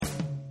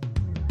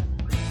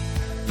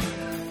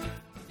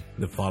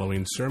The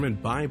following sermon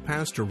by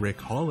Pastor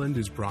Rick Holland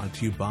is brought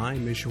to you by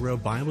Mission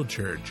Road Bible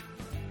Church.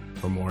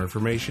 For more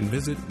information,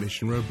 visit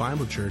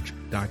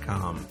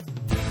missionroadbiblechurch.com.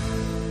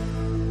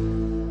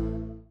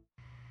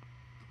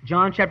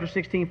 John chapter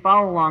 16,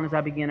 follow along as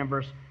I begin in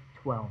verse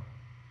 12.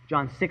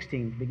 John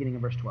 16, beginning in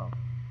verse 12.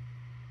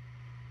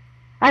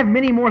 I have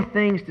many more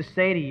things to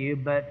say to you,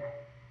 but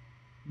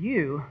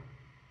you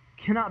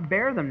cannot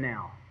bear them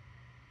now.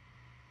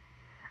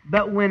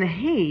 But when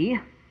He,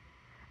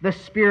 the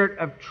Spirit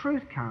of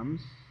truth, comes,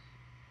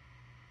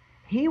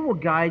 He will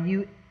guide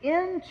you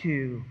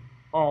into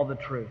all the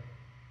truth.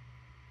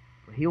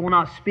 For He will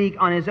not speak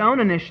on His own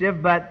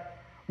initiative, but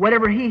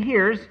whatever He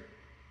hears,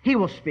 He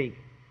will speak,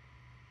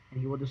 and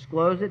He will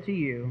disclose it to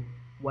you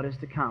what is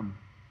to come.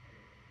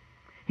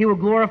 He will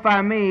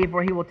glorify Me,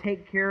 for He will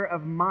take care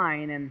of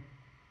mine and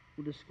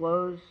will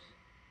disclose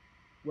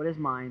what is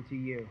mine to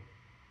you.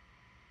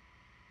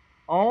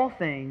 All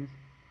things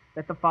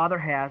that the Father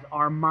has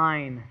are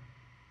mine.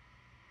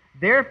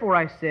 Therefore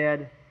I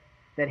said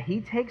that He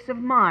takes of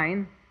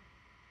mine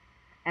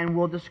and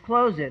will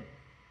disclose it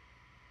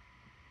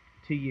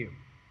to you.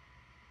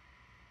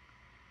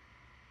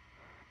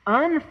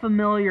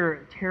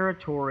 Unfamiliar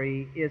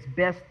territory is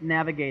best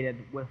navigated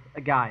with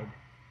a guide.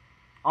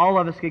 All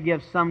of us could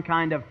give some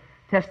kind of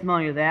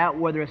testimony to that,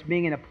 whether it's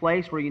being in a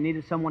place where you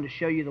needed someone to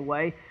show you the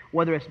way,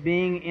 whether it's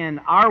being in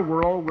our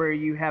world where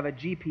you have a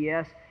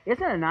GPS.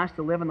 Isn't it nice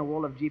to live in the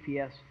world of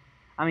GPS?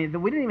 I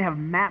mean, we didn't even have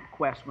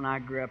MapQuest when I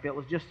grew up. It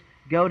was just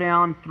go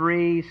down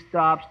 3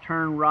 stops,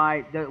 turn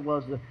right.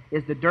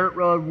 Is the dirt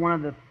road one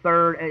of the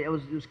third? It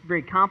was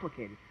very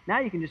complicated. Now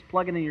you can just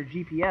plug it in your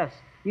GPS.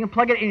 You can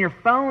plug it in your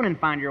phone and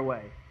find your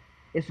way.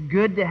 It's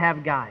good to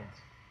have guides.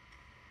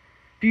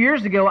 A few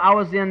years ago, I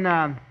was in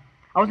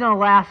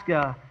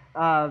Alaska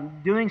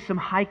doing some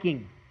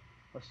hiking.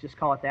 Let's just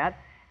call it that,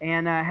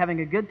 and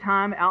having a good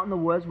time out in the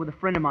woods with a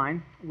friend of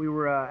mine. We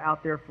were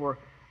out there for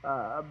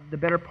the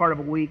better part of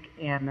a week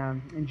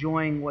and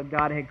enjoying what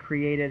God had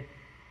created,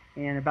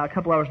 and about a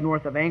couple hours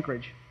north of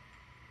Anchorage.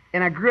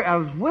 And I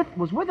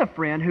was with a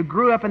friend who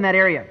grew up in that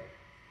area.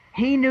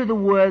 He knew the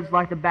woods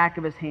like the back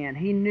of his hand.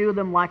 He knew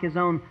them like his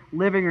own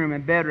living room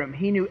and bedroom.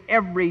 He knew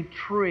every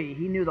tree.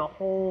 He knew the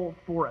whole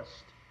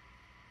forest.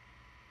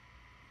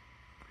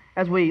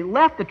 As we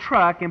left the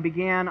truck and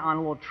began on a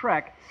little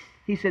trek,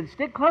 he said,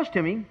 "Stick close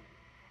to me,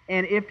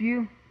 and if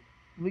we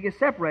get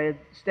separated,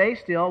 stay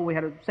still." We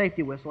had a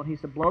safety whistle, and he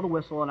said, "Blow the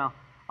whistle, and I'll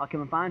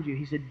come and find you."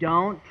 He said,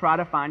 "Don't try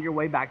to find your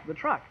way back to the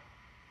truck."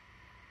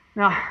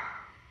 Now,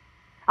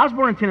 I was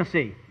born in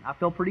Tennessee. I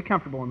feel pretty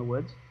comfortable in the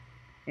woods,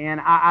 and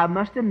I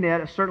must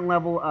admit a certain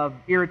level of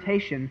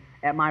irritation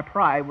at my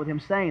pride with him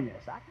saying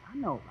this. I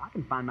know I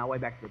can find my way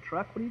back to the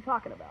truck. What are you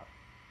talking about?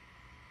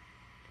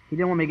 He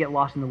didn't want me to get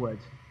lost in the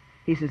woods.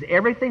 He says,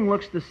 everything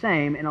looks the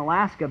same in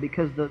Alaska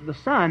because the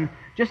sun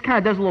just kind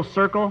of does a little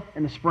circle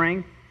in the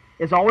spring.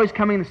 It's always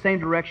coming in the same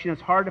direction. It's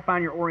hard to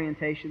find your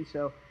orientation.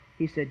 So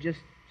he said,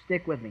 just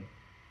stick with me.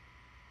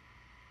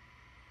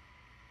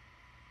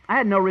 I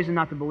had no reason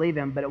not to believe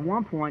him, but at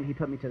one point he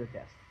put me to the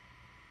test.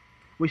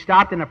 We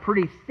stopped in a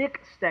pretty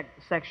thick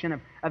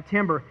section of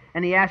timber,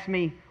 and he asked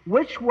me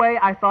which way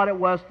I thought it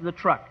was to the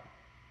truck.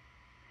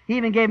 He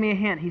even gave me a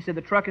hint. He said,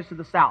 the truck is to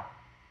the south.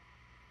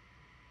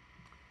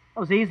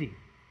 That was easy.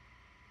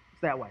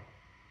 It's that way.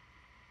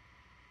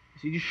 He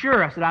said, you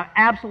sure? I said, I'm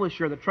absolutely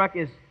sure the truck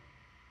is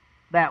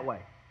that way.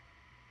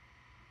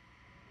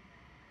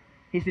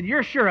 He said,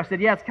 you're sure? I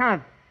said, yeah,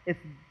 it's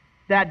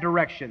that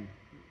direction,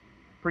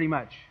 pretty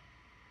much.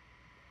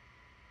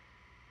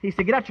 He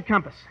said, get out your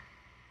compass.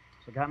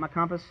 So I got my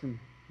compass and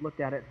looked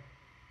at it,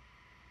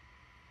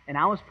 and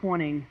I was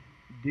pointing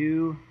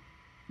due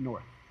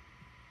north.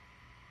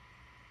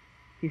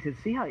 He said,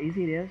 see how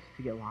easy it is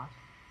to get lost?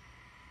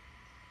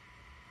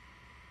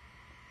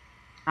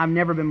 I've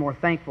never been more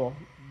thankful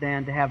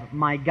than to have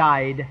my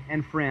guide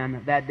and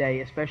friend that day,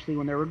 especially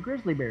when there were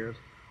grizzly bears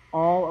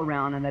all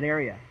around in that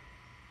area.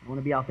 I want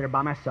to be out there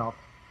by myself.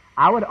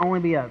 I would only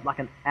be like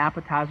an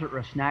appetizer or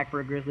a snack for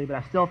a grizzly, but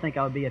I still think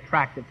I would be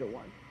attractive to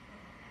one.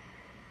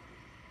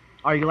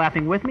 Are you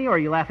laughing with me or are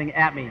you laughing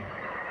at me?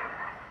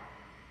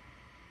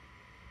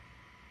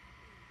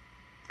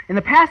 In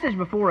the passage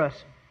before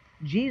us,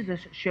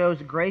 Jesus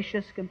shows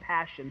gracious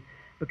compassion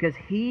because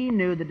He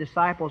knew the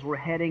disciples were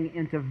heading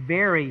into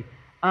very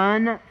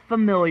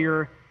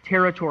unfamiliar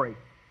territory.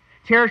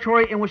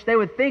 Territory in which they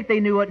would think they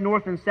knew what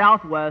north and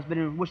south was, but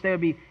in which they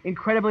would be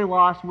incredibly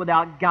lost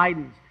without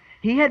guidance.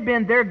 He had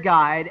been their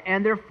guide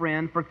and their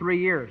friend for 3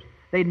 years.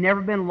 They'd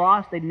never been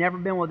lost. They'd never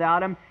been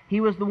without Him.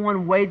 He was the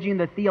one waging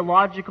the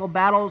theological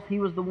battles. He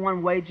was the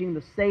one waging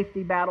the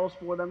safety battles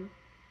for them.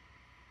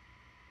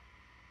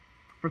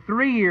 For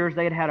 3 years,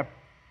 they had had a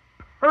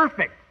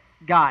perfect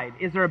guide.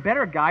 Is there a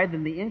better guide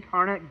than the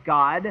incarnate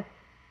God,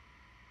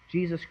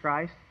 Jesus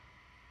Christ?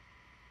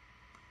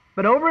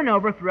 But over and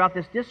over throughout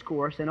this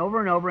discourse, and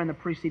over in the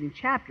preceding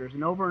chapters,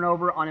 and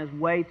over on His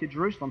way to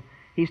Jerusalem,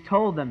 He's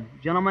told them,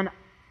 gentlemen,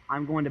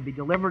 I'm going to be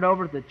delivered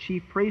over to the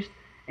chief priests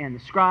and the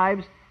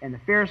scribes and the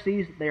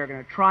Pharisees. They are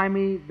going to try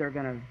me. They're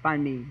going to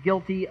find me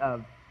guilty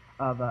of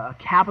a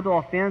capital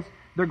offense.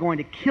 They're going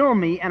to kill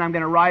me, and I'm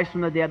going to rise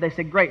from the dead. They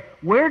said, great.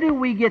 Where do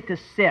we get to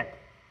sit?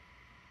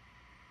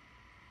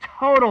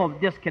 Total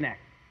disconnect.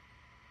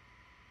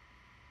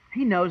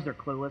 He knows they're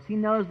clueless. He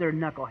knows they're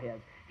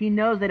knuckleheads. He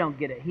knows they don't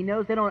get it. He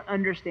knows they don't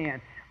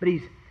understand. But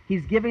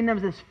he's giving them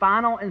this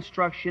final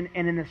instruction,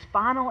 and in this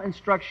final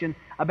instruction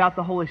about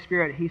the Holy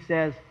Spirit, he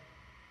says,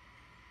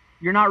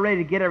 you're not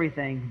ready to get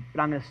everything,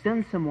 but I'm going to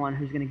send someone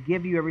who's going to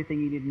give you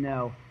everything you need to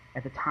know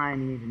at the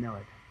time you need to know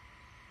it.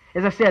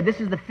 As I said,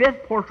 this is the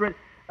fifth portrait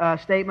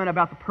statement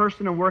about the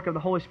person and work of the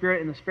Holy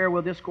Spirit in this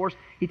farewell discourse.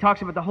 He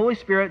talks about the Holy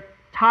Spirit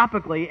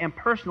topically and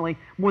personally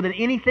more than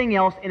anything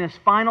else in his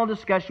final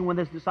discussion with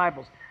his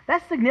disciples.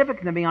 That's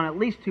significant to me on at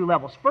least two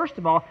levels. First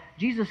of all,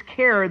 Jesus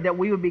cared that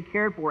we would be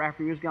cared for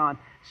after he was gone.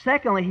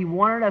 Secondly, he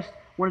wanted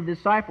the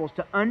disciples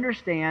to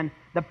understand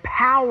the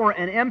power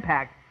and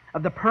impact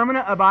of the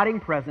permanent abiding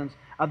presence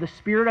of the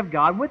Spirit of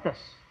God with us.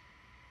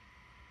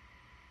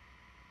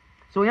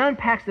 So he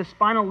unpacks this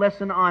final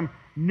lesson on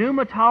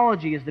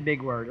pneumatology, is the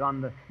big word,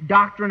 on the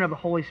doctrine of the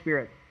Holy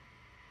Spirit.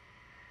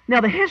 Now,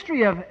 the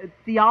history of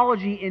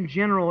theology in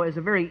general is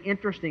a very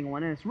interesting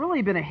one, and it's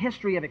really been a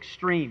history of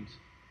extremes.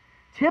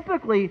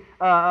 Typically,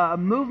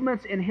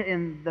 movements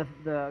in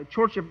the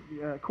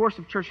course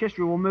of church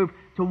history will move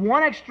to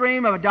one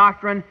extreme of a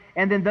doctrine,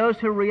 and then those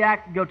who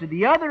react go to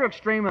the other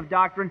extreme of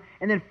doctrine,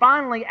 and then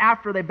finally,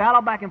 after they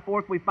battle back and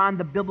forth, we find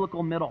the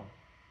biblical middle.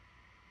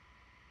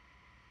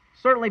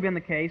 Certainly been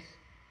the case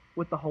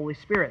with the Holy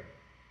Spirit.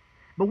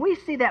 But we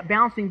see that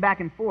bouncing back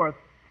and forth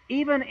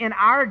even in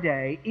our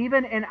day,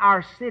 even in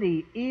our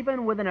city,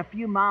 even within a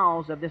few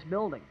miles of this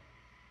building.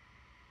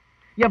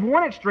 You have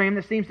one extreme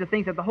that seems to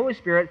think that the Holy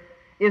Spirit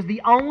is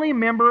the only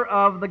member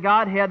of the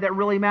Godhead that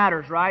really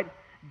matters, right?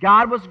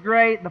 God was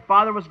great, the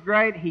Father was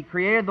great, He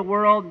created the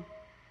world. The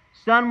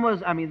Son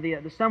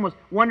was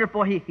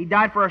wonderful, He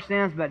died for our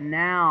sins, but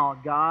now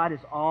God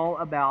is all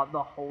about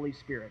the Holy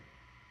Spirit.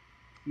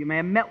 You may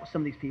have met with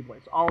some of these people.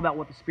 It's all about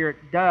what the Spirit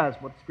does,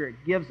 what the Spirit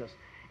gives us.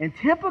 And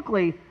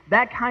typically,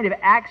 that kind of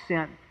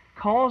accent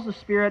calls the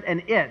Spirit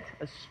an it,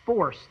 a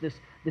force, this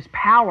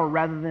power,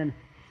 rather than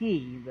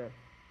He, the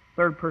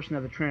third person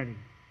of the Trinity.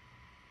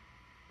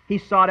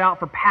 He's sought out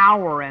for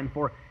power and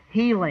for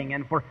healing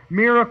and for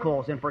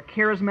miracles and for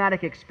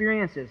charismatic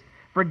experiences,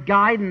 for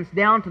guidance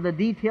down to the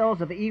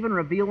details of even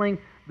revealing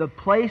the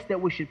place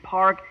that we should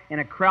park in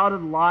a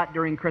crowded lot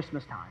during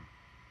Christmas time.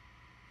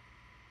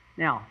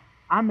 Now,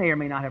 I may or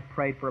may not have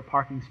prayed for a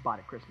parking spot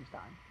at Christmas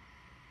time,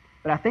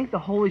 but I think the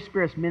Holy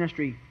Spirit's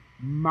ministry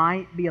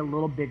might be a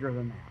little bigger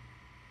than that.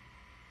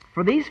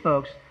 For these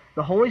folks,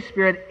 the Holy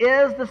Spirit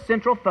is the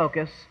central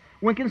focus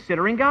when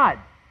considering God.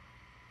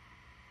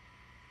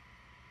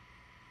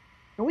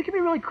 And we can be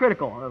really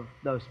critical of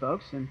those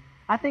folks, and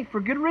I think for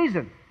good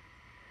reason.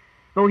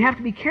 But we have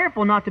to be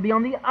careful not to be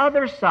on the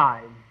other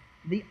side,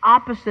 the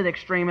opposite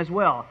extreme as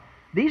well.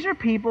 These are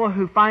people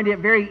who find it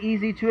very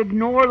easy to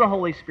ignore the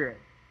Holy Spirit,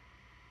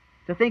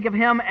 to think of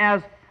Him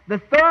as the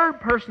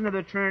third person of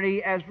the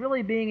Trinity, as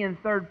really being in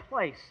third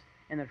place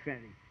in the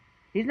Trinity.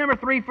 He's number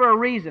 3 for a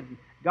reason.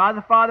 God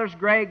the Father's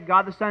great,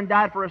 God the Son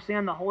died for our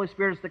sin, the Holy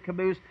Spirit is the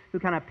caboose who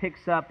kind of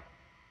picks up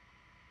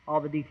all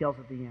the details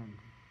at the end.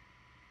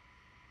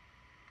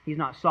 He's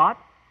not sought,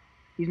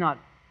 He's not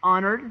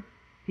honored,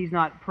 He's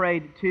not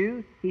prayed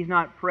to, He's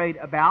not prayed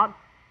about,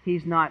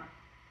 He's not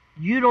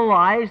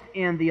utilized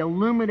in the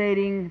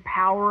illuminating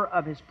power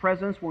of His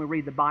presence when we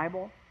read the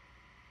Bible.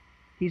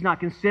 He's not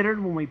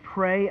considered when we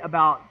pray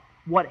about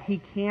what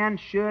He can,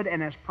 should,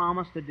 and has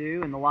promised to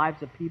do in the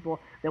lives of people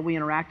that we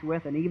interact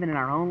with, and even in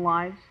our own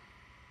lives.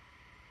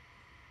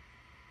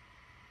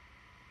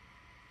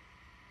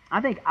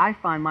 I think I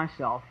find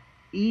myself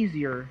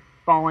easier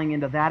falling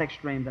into that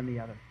extreme than the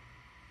other.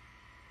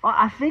 Well,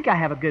 I think I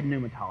have a good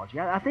pneumatology.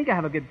 I think I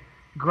have a good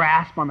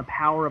grasp on the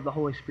power of the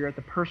Holy Spirit,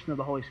 the person of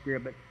the Holy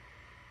Spirit. But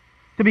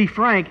to be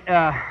frank,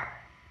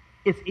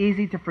 it's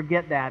easy to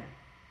forget that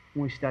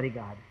when we study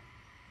God.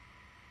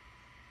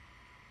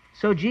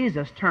 So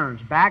Jesus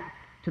turns back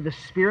to the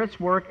Spirit's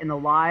work in the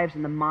lives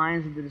and the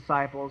minds of the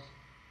disciples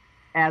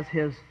as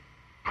His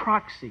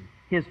proxy,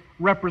 His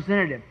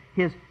representative,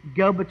 His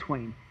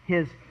go-between,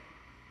 His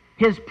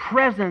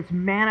presence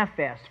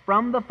manifest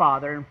from the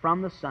Father and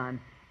from the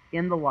Son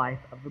in the life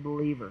of the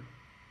believer.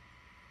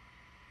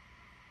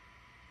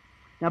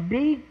 Now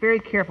be very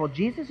careful.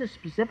 Jesus is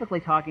specifically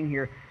talking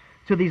here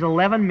to these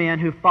 11 men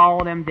who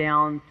followed Him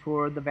down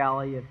toward the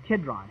valley of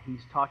Kidron.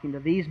 He's talking to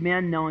these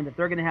men knowing that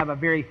they're going to have a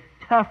very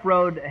tough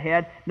road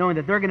ahead, knowing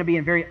that they're going to be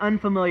in very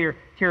unfamiliar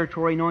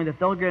territory, knowing that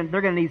they're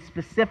going to need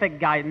specific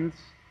guidance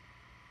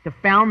to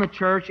found the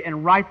church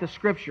and write the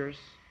Scriptures.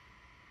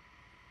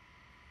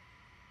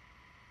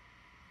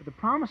 But the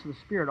promise of the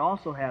Spirit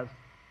also has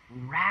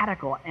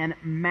radical and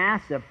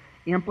massive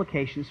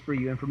implications for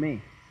you and for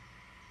me.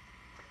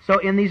 So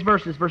in these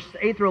verses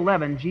 8 through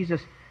 11,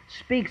 Jesus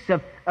speaks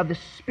of the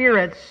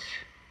Spirit's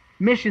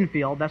mission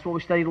field. That's what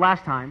we studied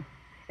last time.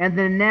 And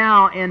then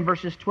now in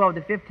verses 12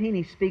 to 15,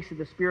 He speaks of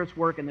the Spirit's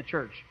work in the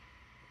church.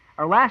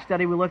 Our last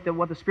study, we looked at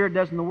what the Spirit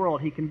does in the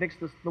world. He convicts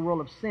the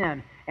world of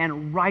sin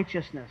and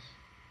righteousness.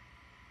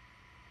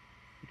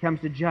 He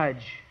comes to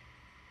judge.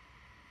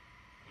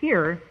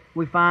 Here,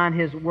 we find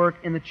His work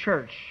in the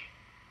church.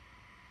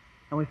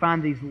 And we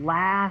find these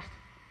last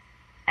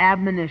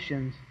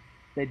admonitions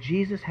that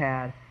Jesus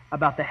had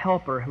about the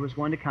Helper who was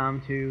going to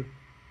come to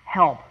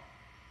help.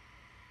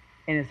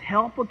 And His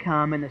help would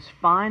come in this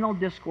final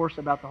discourse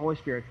about the Holy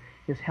Spirit.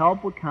 His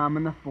help would come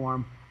in the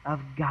form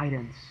of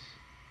guidance.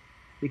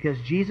 Because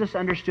Jesus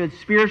understood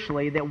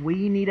spiritually that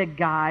we need a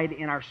guide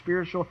in our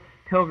spiritual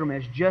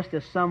pilgrimage, just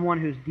as someone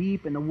who's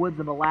deep in the woods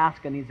of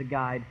Alaska needs a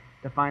guide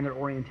to find their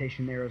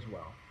orientation there as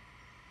well.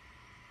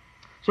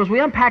 So as we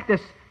unpack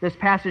this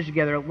passage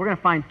together, we're going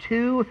to find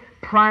two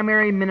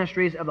primary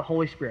ministries of the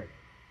Holy Spirit.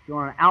 If you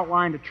want an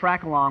outline to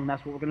track along,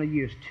 that's what we're going to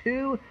use.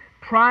 Two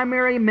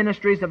primary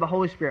ministries of the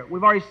Holy Spirit.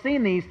 We've already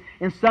seen these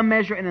in some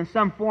measure and in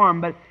some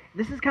form, but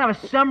this is kind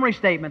of a summary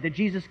statement that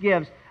Jesus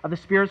gives of the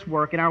Spirit's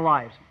work in our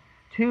lives.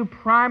 Two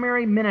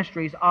primary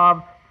ministries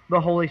of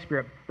the Holy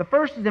Spirit. The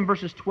first is in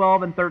verses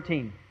 12 and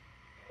 13.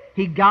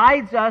 He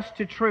guides us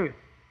to truth.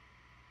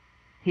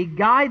 He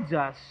guides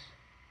us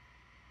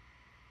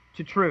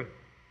to truth.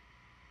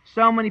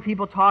 So many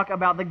people talk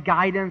about the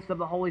guidance of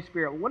the Holy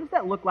Spirit. What does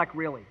that look like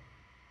really?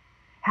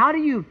 How do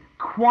you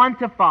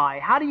quantify,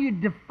 how do you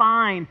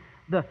define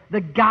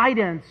the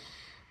guidance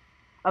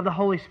of the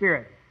Holy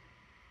Spirit?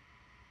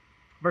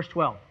 Verse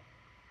 12.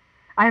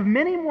 I have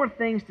many more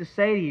things to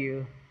say to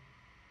you,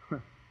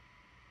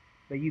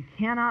 but you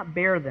cannot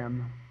bear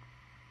them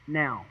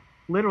now.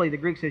 Literally, the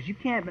Greek says you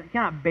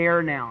cannot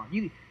bear now.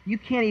 You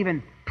can't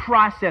even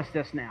process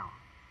this now.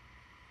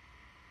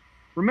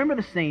 Remember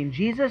the scene.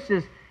 Jesus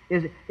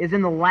is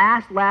in the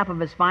last lap of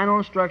His final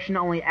instruction.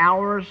 Only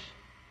hours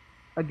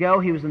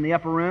ago He was in the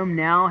upper room.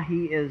 Now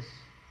He is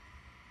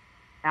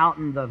out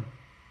in the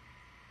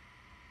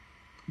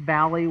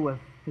valley with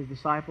His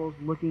disciples,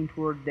 looking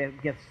toward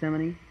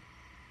Gethsemane.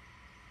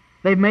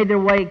 They've made their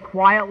way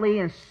quietly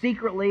and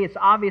secretly. It's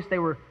obvious they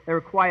were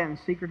quiet and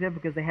secretive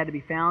because they had to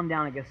be found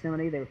down in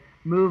Gethsemane. They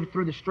moved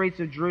through the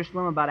streets of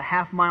Jerusalem, about a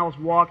half-mile's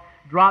walk,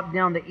 dropped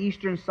down the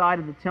eastern side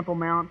of the Temple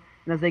Mount.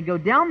 And as they go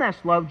down that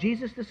slope,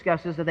 Jesus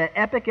discusses that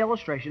epic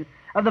illustration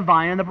of the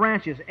vine and the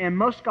branches. And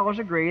most scholars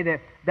agree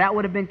that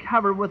would have been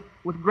covered with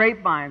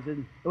grapevines.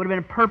 And it would have been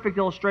a perfect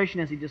illustration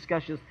as He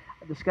discusses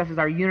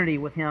our unity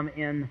with Him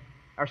in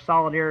our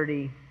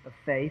solidarity of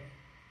faith.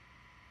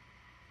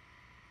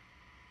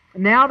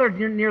 Now they're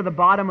near the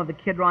bottom of the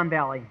Kidron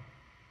Valley.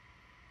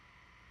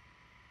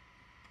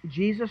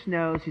 Jesus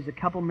knows He's a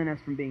couple minutes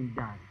from being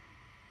done.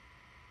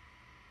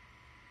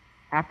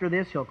 After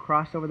this, He'll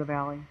cross over the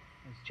valley,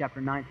 as chapter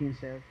 19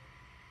 says.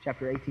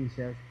 Chapter 18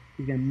 says.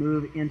 He's going to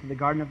move into the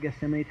Garden of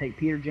Gethsemane, take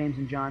Peter, James,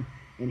 and John,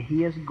 and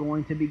He is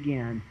going to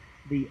begin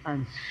the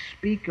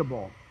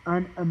unspeakable,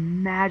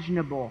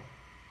 unimaginable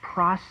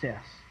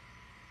process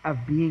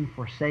of being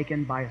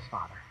forsaken by His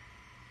Father.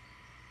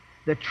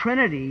 The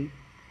Trinity,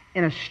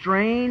 in a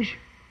strange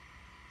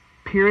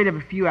period of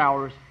a few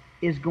hours,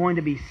 is going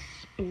to be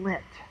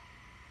split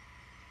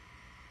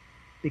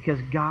because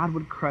God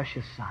would crush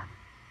His Son.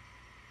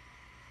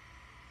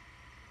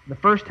 The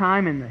first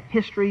time in the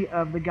history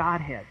of the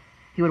Godhead,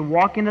 He would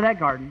walk into that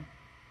garden.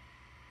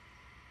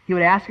 He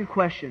would ask a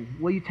question.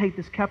 Will you take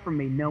this cup from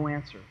me? No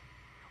answer.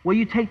 Will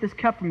you take this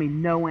cup from me?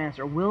 No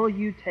answer. Will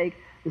you take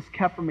this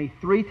cup from me?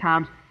 3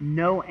 times?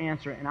 No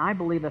answer. And I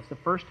believe that's the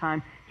first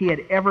time He had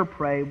ever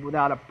prayed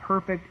without a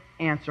perfect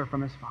answer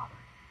from His Father.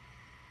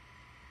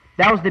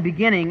 That was the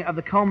beginning of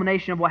the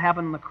culmination of what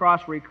happened on the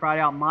cross, where He cried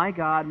out, my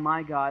God,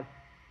 my God.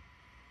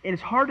 And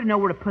it's hard to know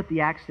where to put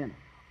the accent.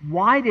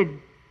 Why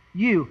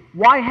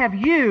have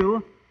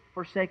you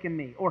forsaken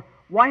me? Or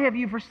why have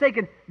you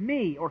forsaken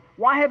me? Or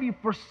why have you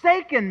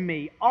forsaken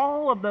me?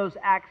 All of those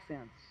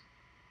accents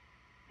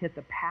hit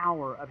the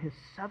power of His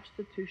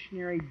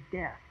substitutionary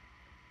death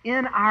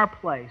in our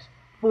place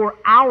for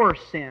our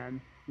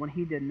sin when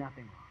He did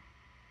nothing wrong.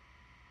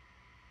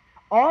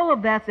 All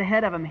of that's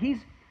ahead of Him. He's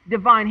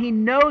divine. He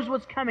knows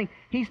what's coming.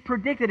 He's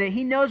predicted it.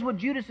 He knows what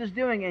Judas is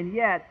doing, and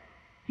yet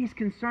He's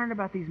concerned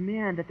about these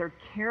men, that they're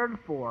cared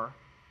for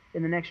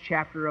in the next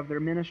chapter of their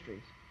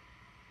ministries.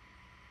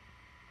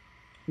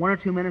 1 or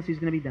 2 minutes He's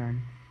going to be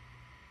done.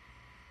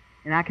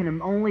 And I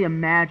can only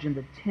imagine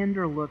the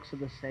tender looks of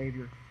the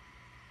Savior.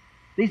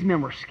 These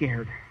men were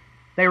scared.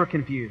 They were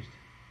confused.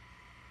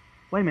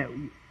 Wait a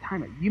minute,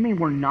 time it. You mean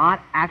we're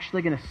not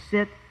actually going to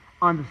sit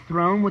on the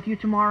throne with you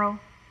tomorrow?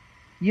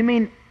 You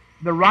mean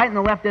the right and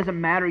the left doesn't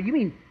matter? You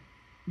mean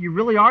you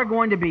really are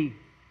going to be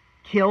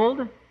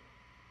killed?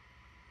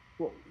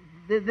 Well,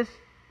 this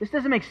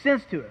doesn't make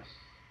sense to us.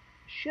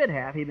 Should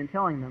have. He'd been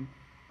telling them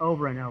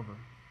over and over.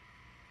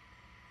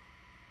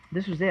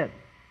 This was it.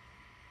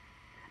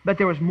 But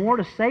there was more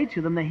to say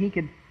to them than He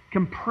could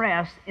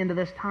compress into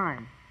this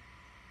time.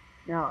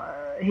 Now,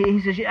 he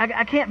says,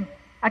 I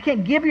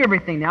can't give you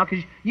everything now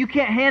because you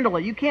can't handle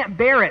it. You can't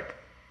bear it.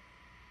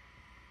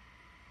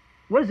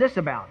 What is this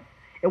about?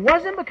 It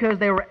wasn't because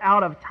they were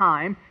out of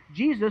time.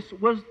 Jesus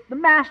was the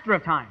master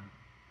of time.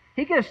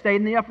 He could have stayed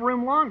in the upper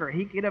room longer.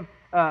 He could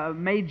have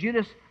made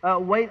Judas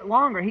wait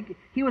longer.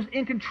 He was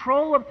in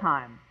control of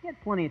time. He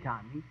had plenty of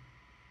time.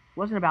 It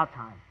wasn't about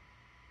time.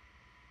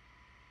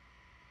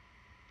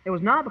 It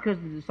was not because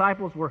the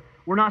disciples were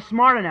not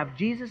smart enough.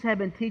 Jesus had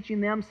been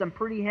teaching them some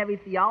pretty heavy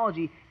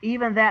theology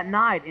even that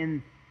night,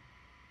 and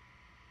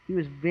he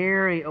was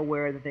very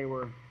aware that they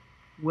were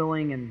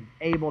willing and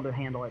able to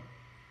handle it.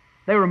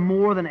 They were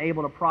more than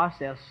able to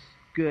process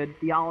good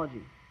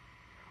theology.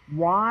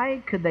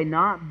 Why could they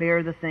not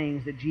bear the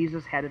things that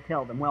Jesus had to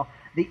tell them? Well,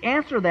 the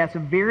answer to that's a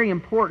very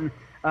important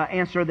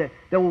answer that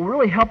will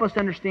really help us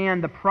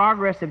understand the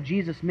progress of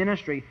Jesus'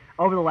 ministry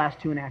over the last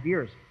 2.5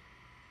 years.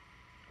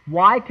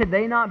 Why could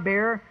they not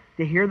bear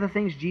to hear the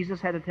things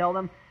Jesus had to tell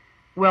them?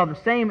 Well, the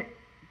same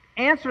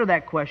answer to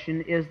that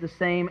question is the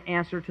same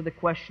answer to the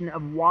question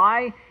of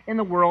why in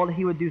the world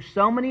he would do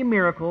so many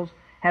miracles,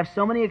 have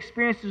so many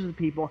experiences with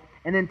people,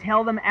 and then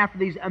tell them after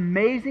these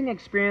amazing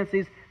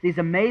experiences, these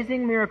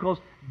amazing miracles,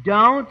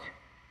 don't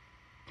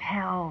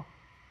tell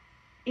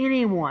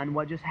anyone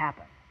what just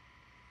happened.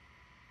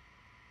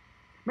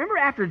 Remember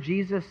after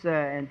Jesus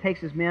takes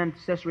his men to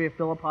Caesarea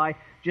Philippi,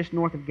 just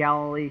north of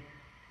Galilee,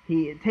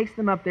 he takes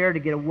them up there to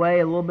get away,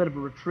 a little bit of a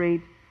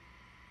retreat.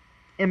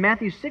 In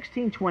Matthew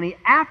 16:20,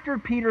 after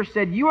Peter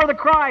said, "You are the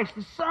Christ,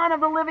 the Son of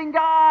the living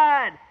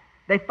God,"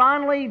 they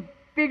finally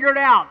figured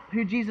out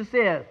who Jesus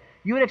is.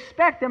 You would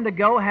expect them to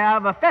go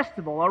have a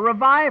festival, a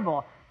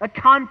revival, a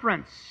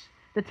conference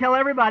to tell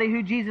everybody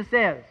who Jesus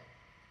is.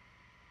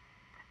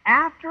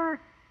 After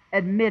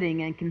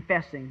admitting and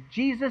confessing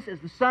Jesus is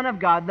the Son of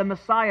God, the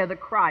Messiah, the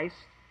Christ,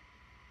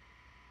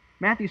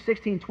 Matthew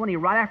 16:20,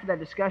 right after that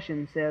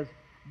discussion, says,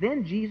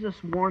 "Then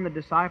Jesus warned the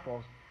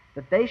disciples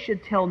that they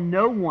should tell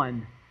no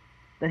one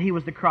that he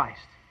was the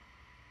Christ."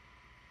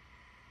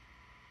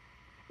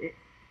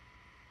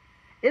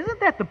 Isn't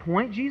that the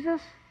point,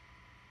 Jesus?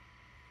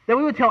 That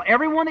we would tell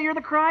everyone that you're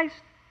the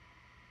Christ?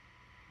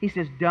 He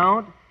says,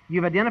 don't.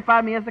 You've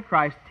identified me as the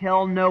Christ.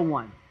 Tell no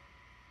one.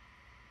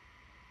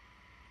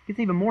 It gets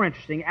even more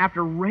interesting.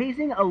 After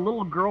raising a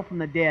little girl from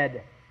the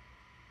dead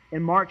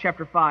in Mark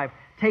chapter 5,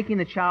 taking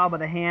the child by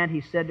the hand,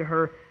 he said to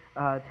her,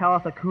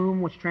 Talitha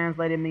cum, which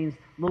translated means,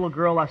 "Little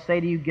girl, I say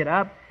to you, get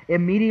up."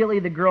 Immediately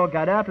the girl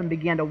got up and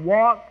began to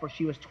walk, for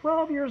she was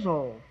 12 years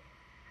old.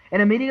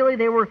 And immediately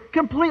they were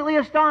completely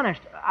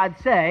astonished. I'd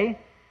say,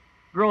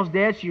 girl's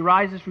dead, she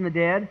rises from the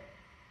dead.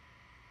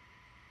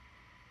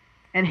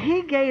 And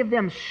he gave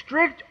them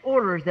strict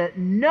orders that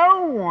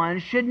no one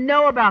should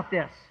know about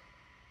this.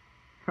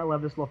 I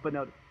love this little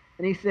footnote.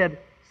 And he said,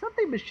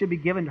 something should be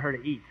given to her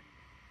to eat.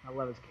 I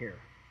love his care.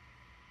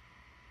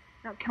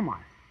 Now, come on.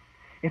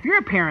 If you're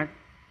a parent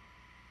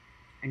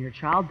and your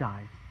child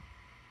dies,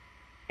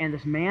 and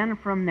this man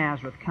from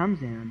Nazareth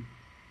comes in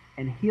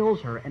and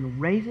heals her and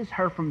raises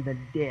her from the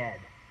dead,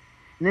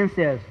 and then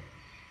says,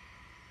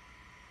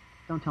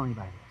 don't tell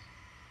anybody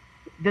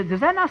this.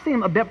 Does that not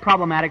seem a bit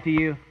problematic to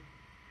you?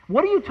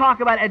 What do you talk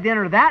about at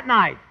dinner that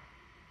night?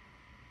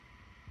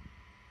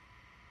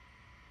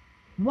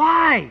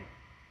 Why?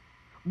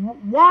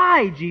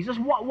 Why, Jesus?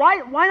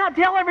 Why not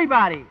tell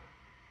everybody?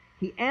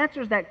 He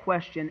answers that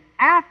question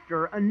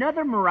after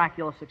another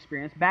miraculous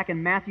experience back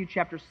in Matthew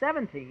chapter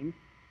 17,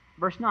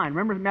 verse 9.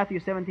 Remember Matthew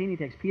 17? He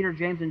takes Peter,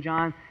 James, and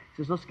John.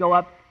 He says, let's go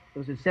up. It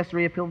was in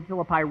Caesarea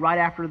Philippi right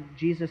after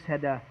Jesus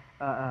had,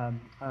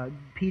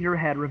 Peter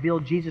had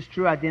revealed Jesus'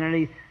 true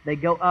identity. They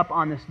go up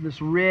on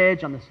this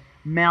ridge, on this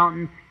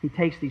mountain. He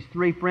takes these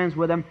 3 friends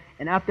with him,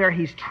 and up there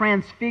he's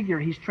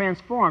transfigured, he's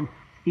transformed.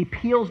 He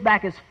peels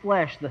back his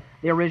flesh,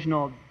 the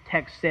original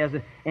text says,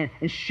 and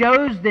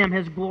shows them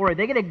his glory.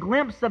 They get a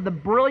glimpse of the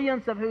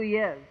brilliance of who he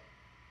is.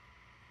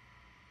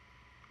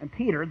 And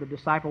Peter, the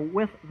disciple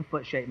with the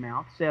foot-shaped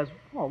mouth, says,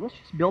 well, let's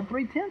just build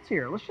 3 tents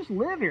here. Let's just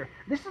live here.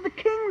 This is the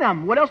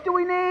kingdom. What else do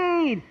we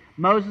need?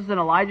 Moses and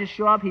Elijah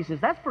show up. He says,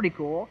 that's pretty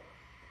cool.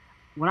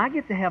 When I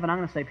get to heaven, I'm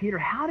going to say, Peter,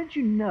 how did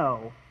you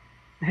know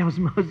that it was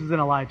Moses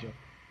and Elijah?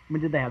 I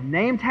mean, did they have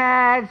name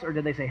tags, or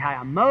did they say, hi,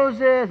 I'm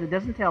Moses? It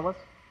doesn't tell us.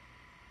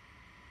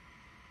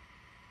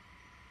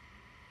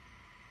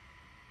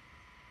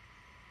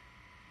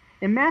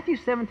 In Matthew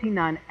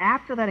 17:9,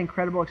 after that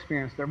incredible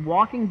experience, they're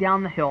walking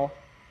down the hill,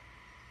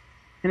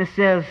 and it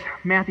says,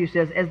 Matthew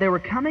says, as they were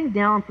coming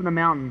down from the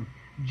mountain,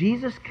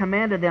 Jesus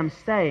commanded them,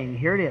 saying,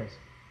 here it is,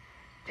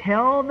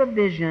 tell the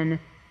vision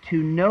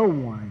to no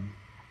one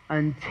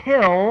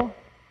until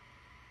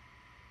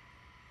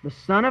the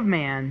Son of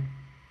Man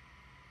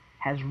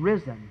has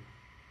risen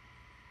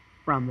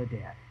from the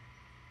dead.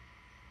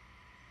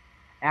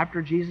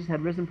 After Jesus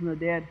had risen from the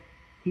dead,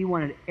 he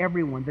wanted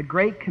everyone. The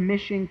Great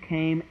Commission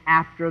came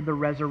after the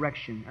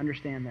resurrection.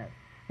 Understand that.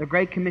 The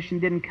Great Commission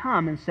didn't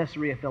come in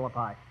Caesarea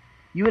Philippi.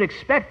 You would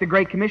expect the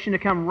Great Commission to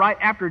come right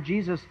after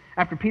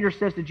after Peter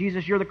says to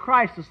Jesus, you're the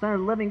Christ, the Son of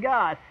the living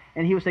God.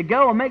 And he would say,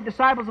 go and make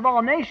disciples of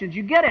all nations.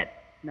 You get it.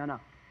 No.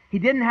 He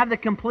didn't have the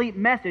complete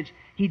message.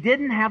 He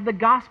didn't have the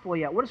gospel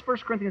yet. What does 1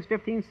 Corinthians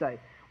 15 say?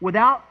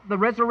 Without the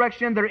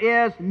resurrection, there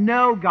is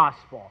no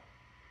gospel.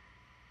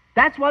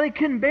 That's why they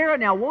couldn't bear it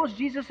now. What was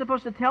Jesus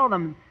supposed to tell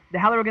them?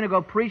 how they were going to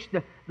go preach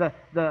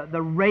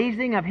the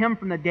raising of him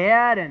from the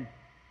dead and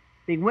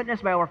being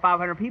witnessed by over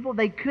 500 people.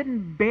 They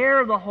couldn't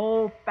bear the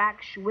whole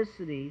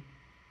factuality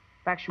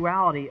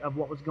of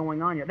what was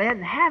going on here. They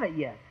hadn't had it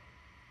yet.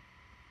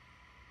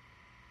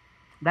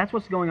 That's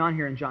what's going on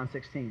here in John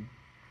 16.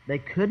 They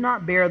could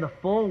not bear the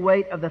full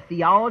weight of the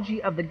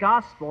theology of the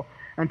gospel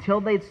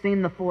until they'd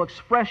seen the full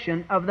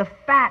expression of the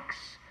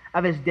facts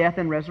of his death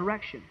and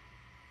resurrection.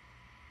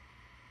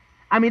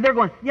 I mean, they're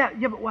going, yeah,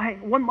 but hey,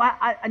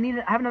 I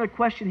have another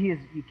question. You're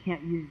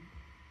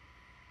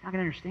not going to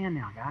understand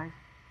now, guys.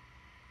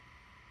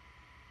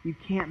 You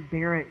can't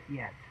bear it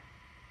yet.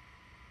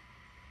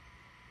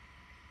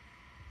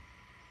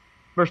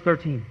 Verse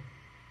 13.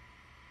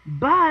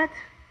 But,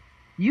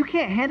 you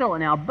can't handle it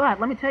now, but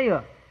let me tell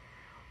you,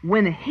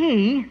 when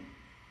he,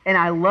 and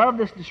I love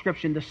this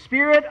description, the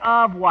Spirit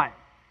of what?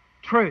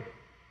 Truth.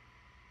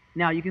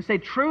 Now, you can say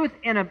truth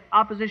in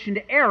opposition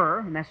to error,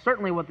 and that's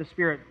certainly what the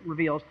Spirit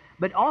reveals,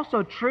 but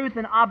also truth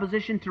in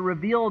opposition to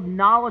revealed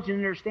knowledge and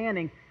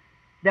understanding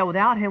that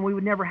without him we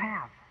would never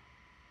have.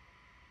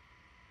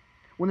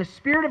 When the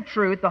Spirit of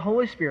truth, the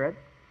Holy Spirit,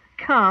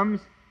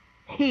 comes,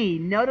 he,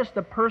 notice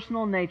the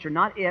personal nature,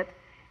 not it,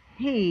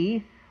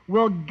 he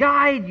will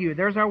guide you,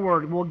 there's our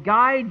word, will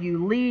guide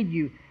you, lead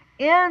you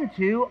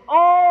into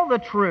all the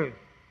truth.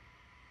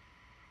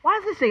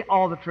 Why does it say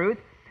all the truth?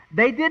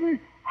 They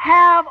didn't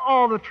have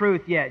all the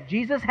truth yet.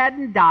 Jesus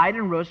hadn't died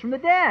and rose from the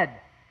dead.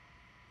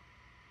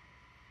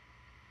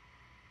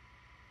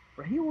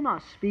 For he will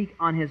not speak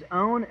on his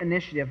own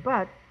initiative,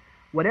 but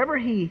whatever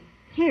he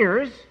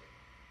hears,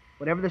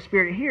 whatever the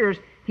Spirit hears,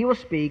 he will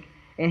speak,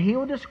 and he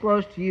will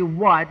disclose to you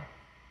what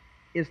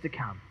is to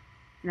come.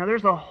 Now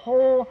there's a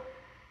whole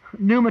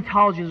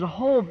pneumatology, there's a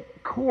whole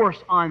course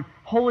on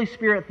Holy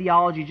Spirit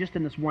theology just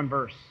in this one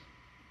verse.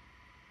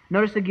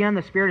 Notice again,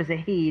 the Spirit is a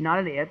he, not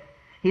an it.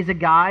 He's a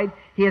guide.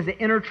 He has an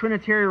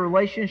inter-trinitary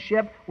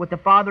relationship with the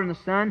Father and the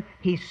Son.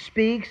 He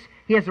speaks.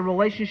 He has a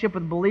relationship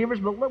with believers,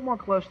 but look more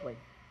closely.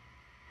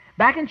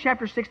 Back in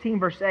chapter 16,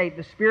 verse 8,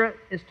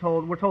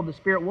 we're told the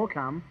Spirit will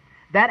come.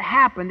 That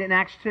happened in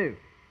Acts 2.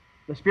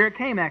 The Spirit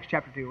came in Acts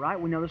chapter 2, right?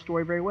 We know the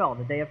story very well,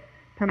 the day of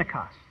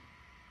Pentecost.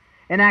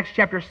 In Acts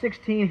chapter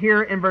 16,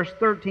 here in verse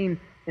 13,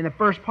 in the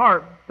first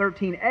part,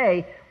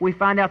 13a, we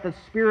find out that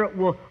the Spirit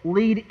will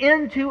lead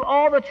into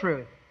all the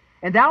truth.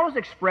 And that was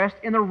expressed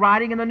in the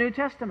writing in the New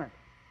Testament.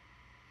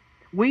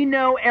 We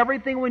know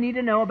everything we need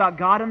to know about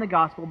God and the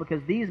gospel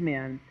because these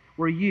men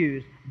were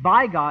used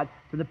by God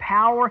for the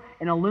power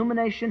and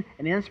illumination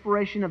and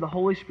inspiration of the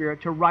Holy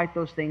Spirit to write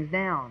those things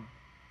down.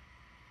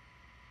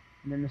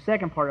 And then the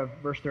second part of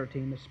verse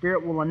 13, the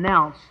Spirit will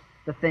announce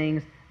the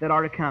things that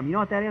are to come. You know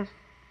what that is?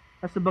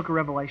 That's the book of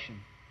Revelation.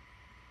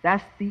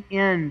 That's the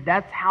end.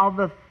 That's how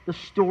the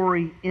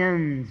story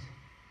ends.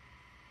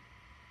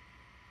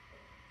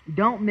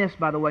 Don't miss,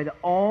 by the way, that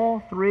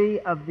all three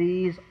of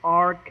these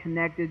are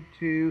connected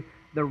to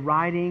the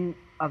writing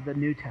of the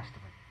New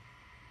Testament.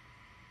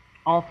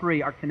 All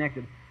three are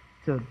connected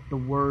to the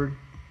Word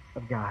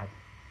of God.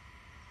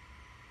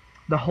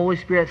 The Holy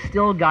Spirit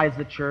still guides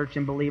the church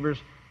and believers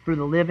through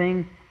the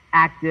living,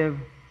 active,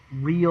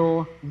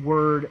 real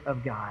Word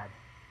of God.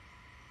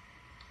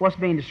 What's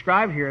being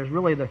described here is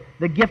really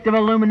the gift of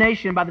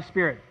illumination by the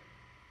Spirit.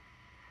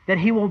 That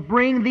he will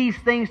bring these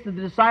things to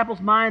the disciples'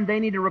 mind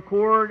they need to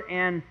record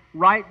and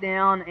write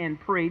down and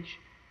preach,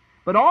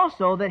 but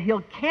also that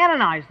he'll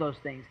canonize those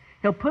things.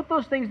 He'll put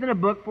those things in a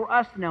book for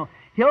us to know.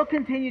 He'll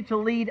continue to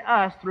lead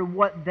us through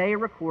what they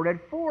recorded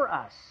for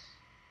us.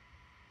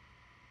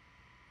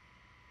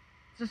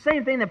 It's the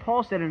same thing that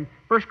Paul said in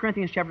 1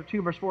 Corinthians chapter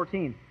 2, verse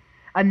 14.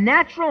 A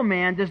natural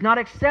man does not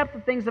accept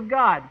the things of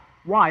God.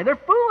 Why? They're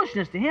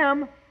foolishness to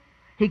him.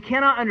 He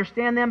cannot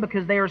understand them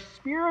because they are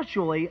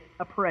spiritually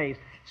appraised.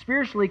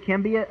 Spiritually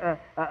can be a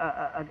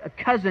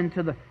cousin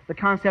to the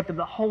concept of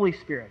the Holy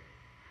Spirit.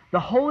 The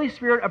Holy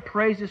Spirit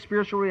appraises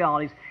spiritual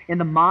realities in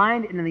the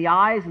mind and in the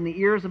eyes and the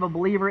ears of a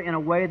believer in a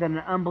way that an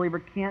unbeliever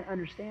can't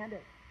understand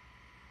it,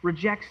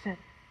 rejects it,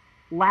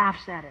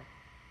 laughs at it.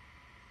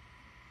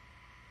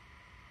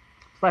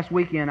 This last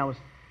weekend I was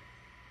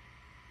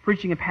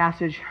preaching a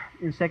passage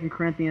in 2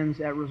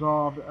 Corinthians at the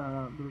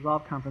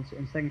Resolve Conference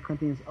in 2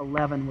 Corinthians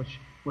 11, which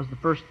was the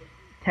first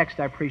text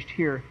I preached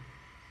here.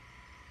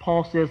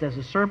 Paul says, as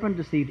the serpent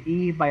deceived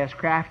Eve by his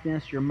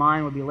craftiness, your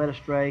mind will be led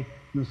astray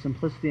from the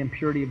simplicity and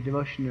purity of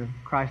devotion to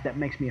Christ. That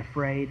makes me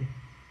afraid.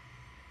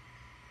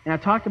 And I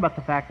talked about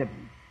the fact that,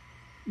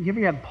 you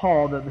ever had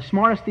Paul, the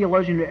smartest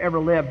theologian who ever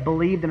lived,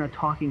 believed in a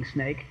talking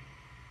snake?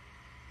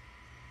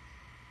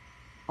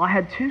 Well, I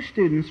had two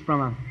students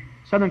from a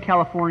Southern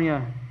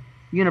California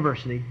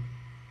university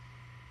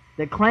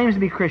that claims to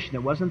be Christian.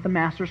 It wasn't the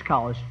Master's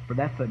College, for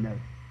that footnote.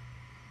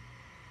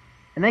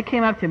 And they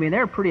came up to me and they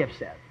were pretty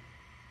upset.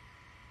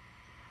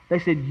 They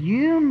said,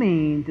 you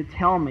mean to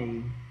tell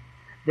me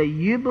that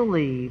you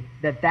believe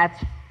that that's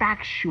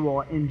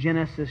factual in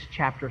Genesis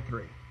chapter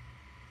 3?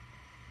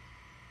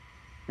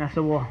 And I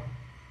said, well,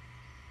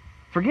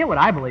 forget what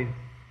I believe.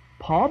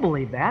 Paul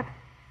believed that.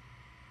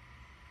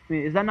 I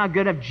mean, is that not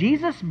good enough?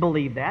 Jesus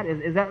believed that.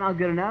 Is that not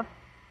good enough?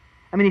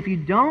 I mean, if you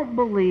don't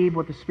believe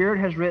what the Spirit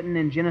has written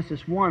in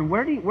Genesis 1,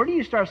 where do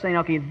you start saying,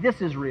 okay,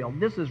 this is real,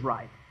 this is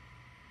right?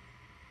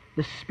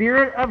 The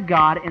Spirit of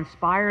God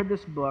inspired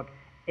this book,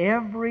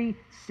 every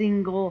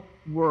single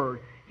word.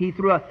 He,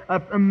 through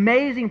an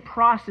amazing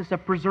process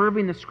of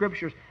preserving the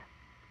Scriptures,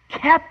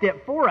 kept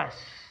it for us.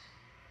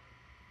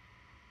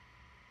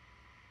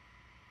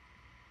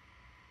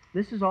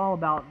 This is all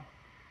about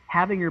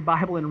having your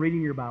Bible and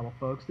reading your Bible,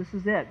 folks. This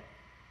is it.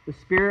 The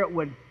Spirit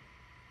would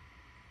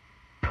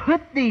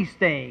put these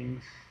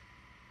things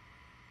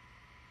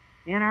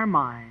in our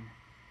mind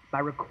by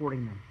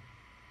recording them.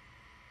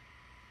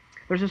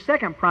 There's a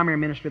second primary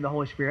ministry of the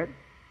Holy Spirit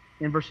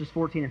in verses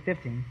 14 and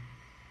 15.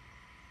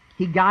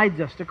 He guides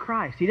us to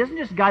Christ. He doesn't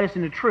just guide us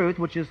into truth,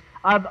 which is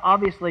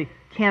obviously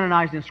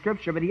canonized in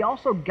Scripture, but He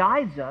also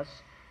guides us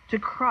to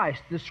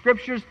Christ. The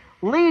Scriptures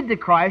lead to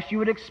Christ. You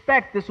would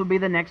expect this would be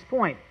the next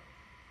point.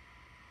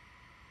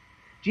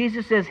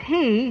 Jesus says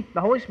He,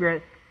 the Holy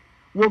Spirit,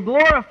 will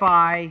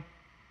glorify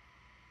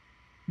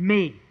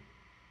me.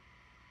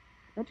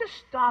 Now just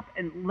stop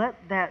and let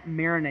that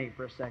marinate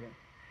for a second.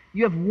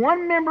 You have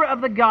one member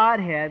of the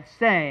Godhead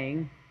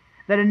saying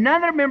that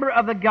another member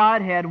of the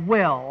Godhead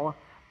will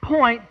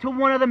point to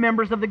one of the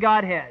members of the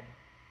Godhead.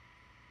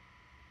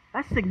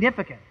 That's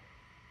significant.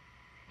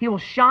 He will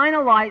shine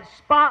a light,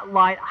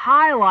 spotlight,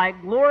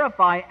 highlight,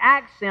 glorify,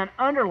 accent,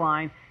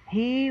 underline.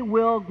 He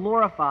will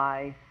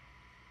glorify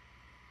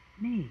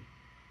me.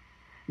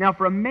 Now,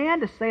 for a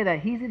man to say that,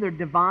 he's either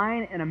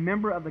divine and a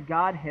member of the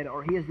Godhead,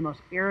 or he is the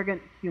most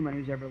arrogant human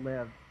who's ever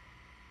lived.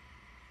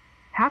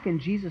 How can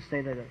Jesus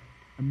say that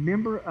a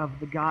member of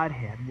the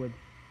Godhead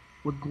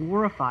would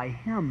glorify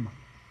Him?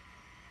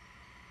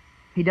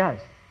 He does.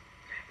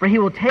 For He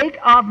will take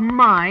of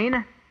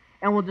mine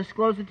and will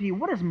disclose it to you.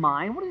 What is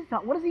mine?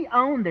 What does He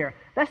own there?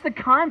 That's the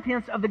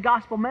contents of the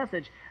gospel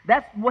message.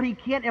 That's what He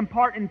can't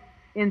impart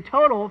in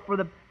total for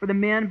the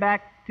men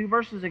back 2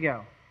 verses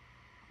ago.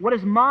 What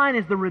is mine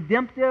is the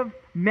redemptive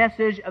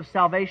message of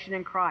salvation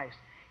in Christ.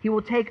 He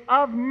will take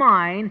of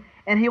mine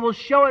and He will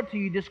show it to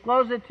you,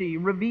 disclose it to you,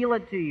 reveal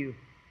it to you.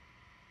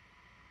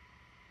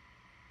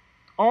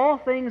 All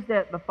things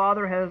that the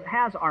Father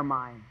has are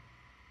mine.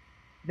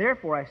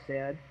 Therefore, I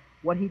said,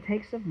 what He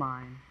takes of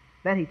mine,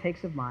 that He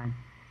takes of mine,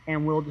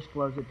 and will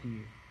disclose it to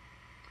you.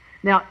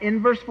 Now,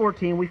 in verse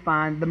 14, we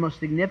find the most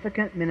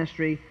significant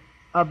ministry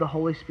of the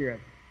Holy Spirit.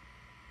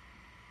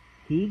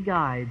 He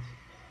guides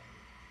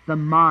the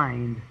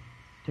mind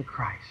to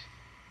Christ.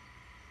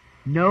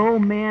 No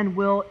man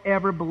will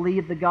ever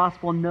believe the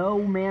gospel.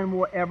 No man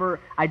will ever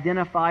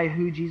identify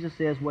who Jesus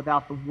is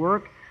without the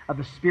work of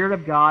the Spirit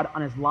of God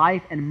on his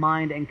life and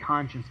mind and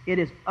conscience. It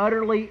is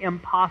utterly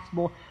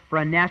impossible for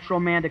a natural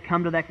man to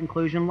come to that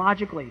conclusion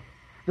logically.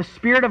 The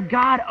Spirit of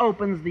God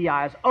opens the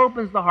eyes,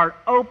 opens the heart,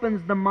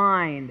 opens the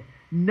mind.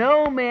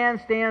 No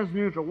man stands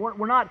neutral.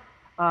 We're not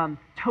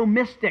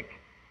Thomistic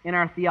in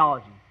our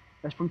theology.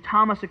 That's from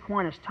Thomas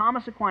Aquinas.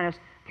 Thomas Aquinas,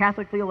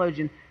 Catholic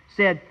theologian,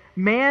 said,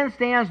 man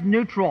stands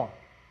neutral.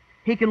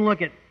 He can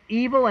look at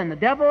evil and the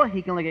devil,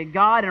 he can look at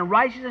God and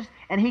righteousness,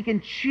 and he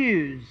can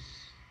choose.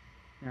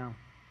 Now,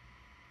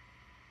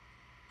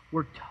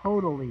 we're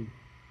totally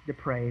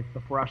depraved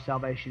before our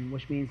salvation,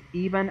 which means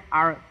even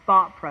our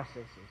thought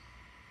processes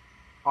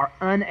are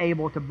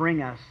unable to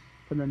bring us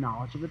to the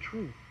knowledge of the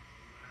truth.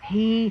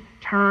 He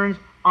turns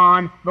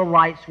on the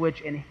light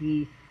switch, and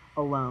He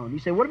alone. You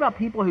say, what about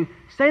people who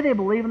say they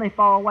believe and they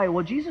fall away?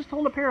 Well, Jesus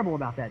told a parable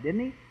about that,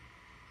 didn't He?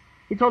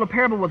 He told a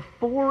parable with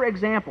 4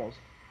 examples.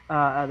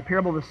 The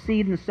parable of the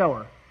seed and the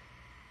sower.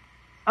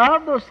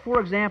 Of those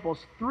 4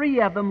 examples,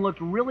 3 of them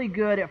looked really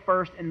good at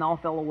first and all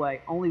fell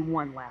away. Only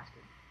one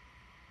lasted.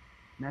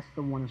 And that's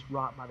the one that's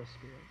wrought by the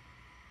Spirit.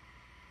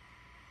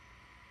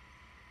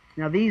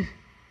 Now these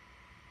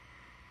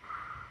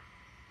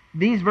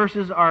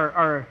verses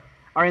are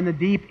in the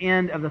deep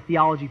end of the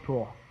theology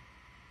pool.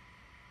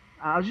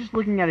 I was just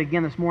looking at it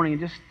again this morning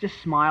and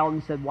just smiled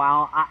and said,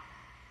 wow,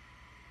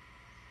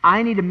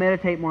 I need to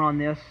meditate more on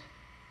this.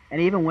 And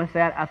even with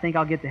that, I think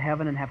I'll get to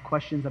heaven and have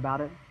questions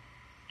about it,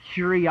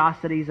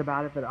 curiosities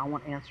about it that I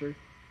want answered.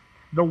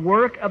 The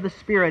work of the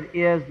Spirit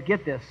is,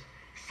 get this,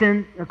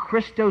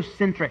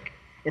 Christocentric.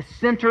 It's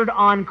centered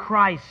on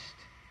Christ.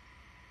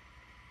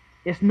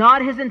 It's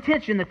not His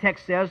intention, the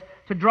text says,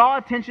 to draw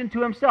attention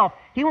to Himself.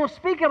 He won't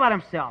speak about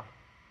Himself,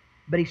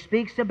 but He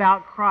speaks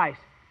about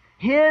Christ.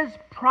 His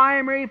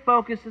primary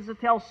focus is to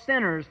tell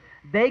sinners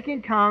they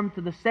can come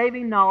to the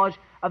saving knowledge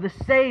of the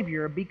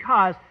Savior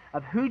because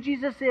of who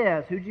Jesus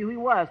is, who He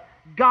was,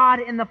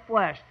 God in the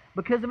flesh,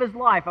 because of His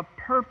life, a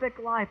perfect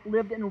life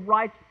lived in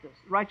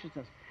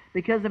righteousness,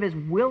 because of His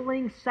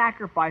willing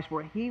sacrifice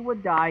where He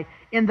would die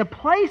in the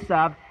place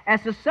of,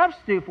 as a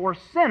substitute for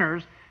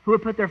sinners who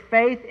would put their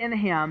faith in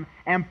Him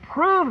and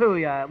prove who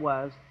He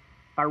was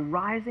by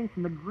rising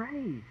from the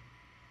grave.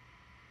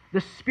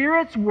 The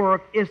Spirit's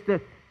work is to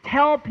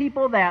tell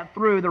people that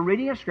through the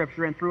reading of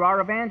Scripture and through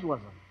our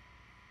evangelism.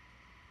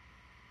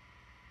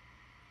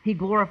 He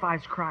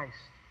glorifies Christ.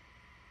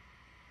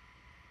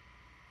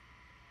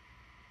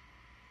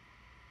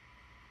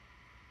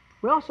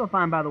 We also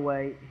find, by the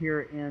way,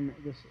 here in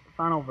this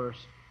final verse,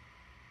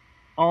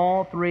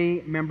 all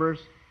three members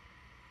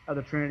of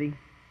the Trinity.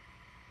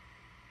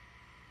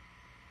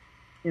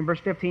 In verse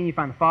 15, you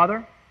find the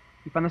Father,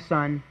 you find the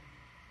Son,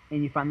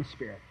 and you find the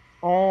Spirit.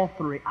 All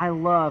three. I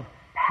love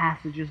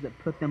passages that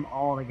put them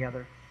all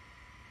together.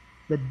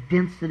 The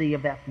density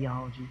of that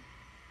theology.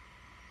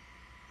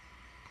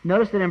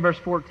 Notice that in verse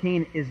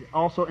 14 is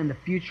also in the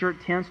future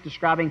tense,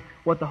 describing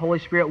what the Holy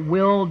Spirit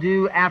will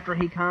do after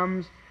He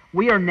comes.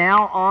 We are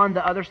now on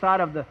the other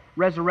side of the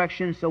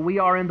resurrection, so we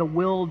are in the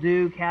will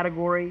do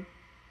category.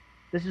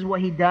 This is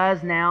what He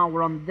does now.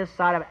 We're on this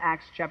side of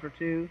Acts chapter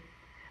 2.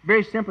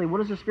 Very simply, what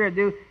does the Spirit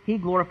do? He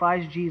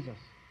glorifies Jesus.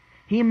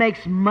 He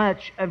makes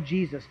much of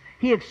Jesus.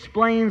 He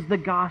explains the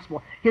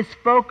gospel. His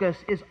focus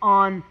is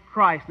on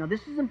Christ. Now,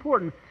 this is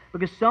important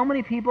because so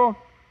many people,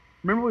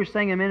 remember we were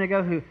saying a minute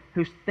ago,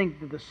 who think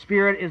that the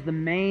Spirit is the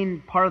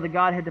main part of the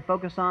Godhead to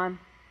focus on?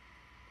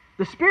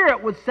 The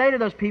Spirit would say to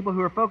those people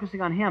who are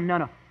focusing on Him,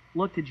 no,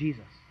 look to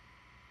Jesus.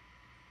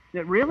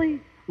 That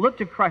really? Look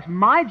to Christ.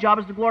 My job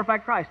is to glorify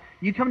Christ.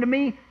 You come to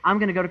me, I'm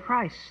going to go to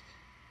Christ.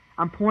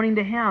 I'm pointing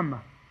to Him.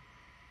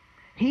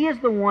 He is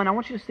the one, I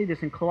want you to see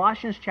this in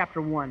Colossians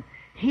chapter 1.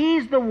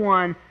 He's the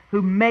one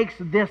who makes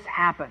this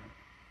happen.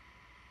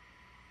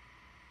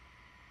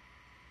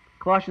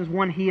 Colossians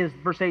 1, He is,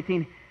 verse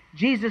 18,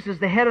 Jesus is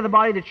the head of the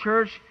body of the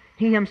church.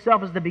 He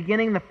Himself is the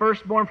beginning, the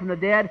firstborn from the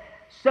dead,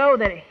 so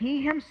that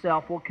He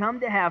Himself will come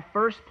to have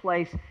first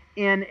place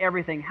in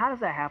everything. How does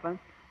that happen?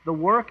 The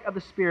work of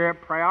the Spirit,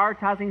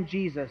 prioritizing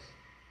Jesus,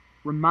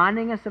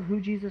 reminding us of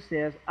who Jesus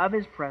is, of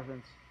His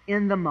presence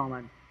in the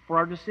moment for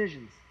our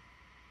decisions.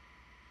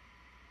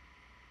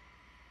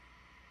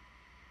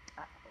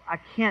 I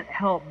can't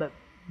help but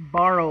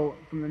borrow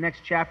from the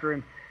next chapter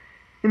in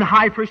the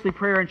high priestly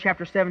prayer in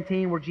chapter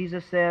 17, where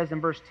Jesus says in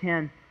verse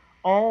 10,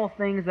 all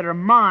things that are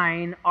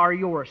mine are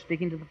yours,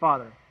 speaking to the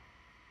Father,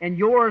 and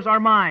yours are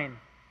mine,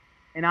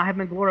 and I have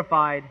been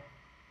glorified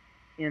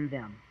in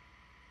them.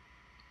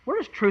 Where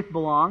does truth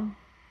belong?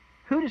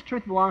 Who does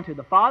truth belong to?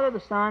 The Father, the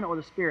Son, or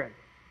the Spirit?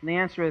 And the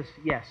answer is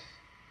yes.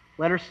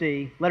 Letter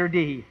C, letter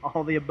D,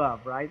 all the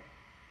above, right?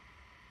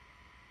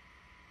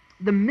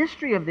 The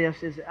mystery of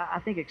this is, I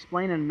think,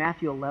 explained in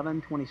Matthew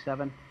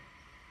 11:27.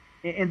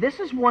 And this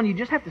is one you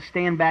just have to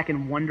stand back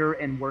and wonder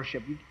and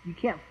worship. You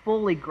can't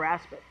fully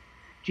grasp it.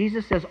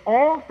 Jesus says,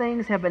 all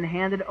things have been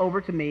handed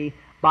over to me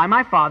by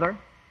my Father,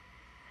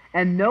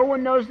 and no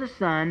one knows the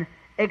Son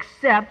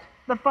except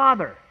the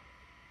Father.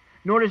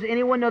 Nor does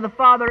anyone know the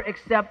Father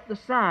except the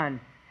Son,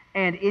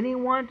 and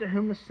anyone to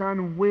whom the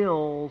Son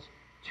wills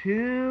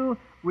to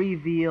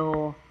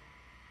reveal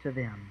to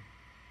them.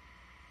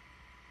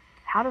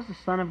 How does the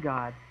Son of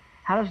God,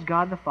 how does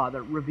God the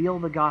Father reveal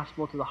the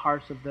gospel to the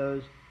hearts of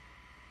those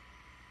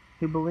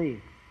who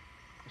believe?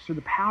 It's through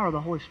the power of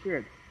the Holy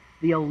Spirit,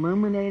 the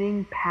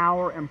illuminating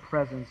power and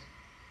presence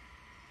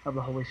of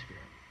the Holy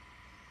Spirit.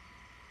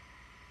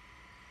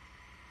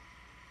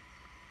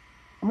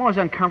 I'm always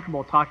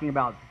uncomfortable talking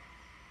about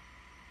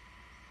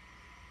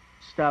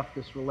stuff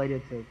that's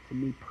related to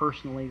me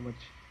personally, which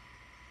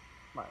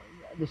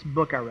this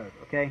book I wrote,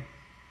 okay?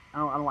 I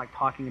don't like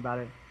talking about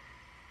it.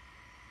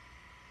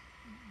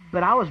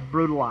 But I was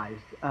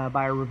brutalized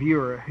by a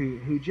reviewer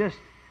who just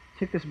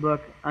took this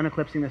book,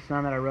 Uneclipsing the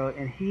Sun, that I wrote,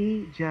 and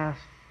he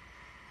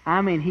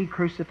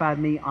crucified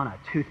me on a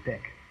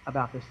toothpick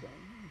about this thing.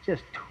 It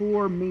just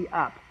tore me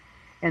up.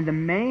 And the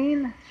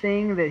main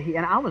thing that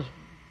and I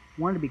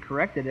wanted to be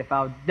corrected if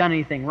I'd done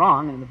anything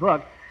wrong in the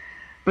book,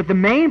 but the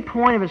main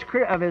point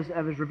of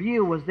his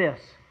review was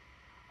this: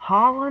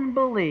 Holland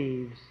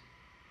believes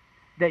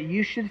that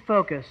you should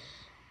focus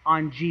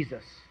on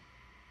Jesus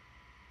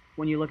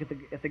when you look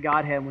at the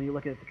Godhead, when you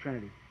look at the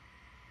Trinity.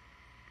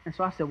 And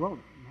so I said, well,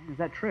 is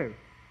that true?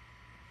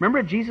 Remember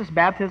at Jesus'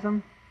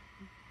 baptism?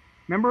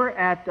 Remember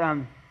at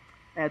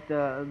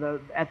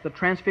the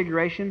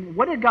Transfiguration?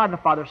 What did God the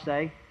Father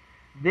say?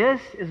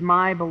 This is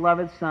my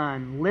beloved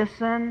Son.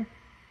 Listen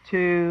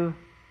to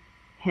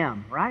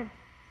Him, right?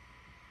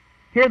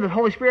 Here the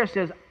Holy Spirit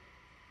says,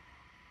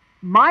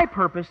 my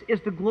purpose is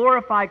to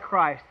glorify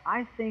Christ.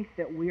 I think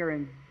that we are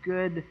on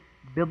good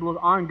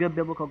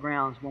biblical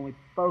grounds when we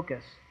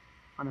focus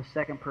on the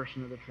second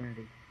person of the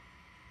Trinity.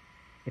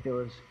 If it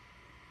was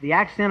the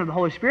accent of the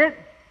Holy Spirit,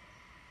 it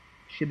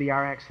should be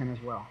our accent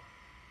as well.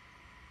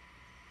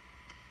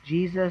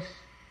 Jesus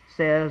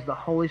says the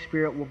Holy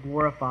Spirit will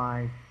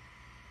glorify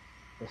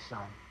the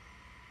Son.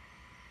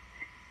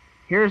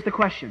 Here's the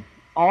question.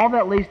 All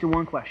that leads to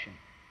one question.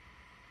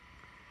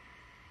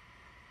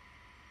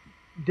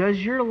 Does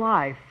your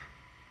life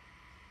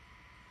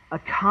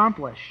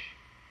accomplish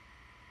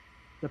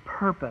the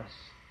purpose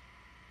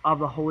of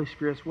the Holy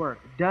Spirit's work?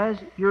 Do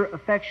your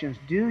affections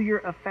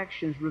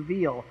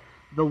reveal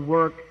the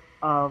work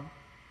of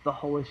the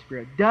Holy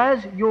Spirit?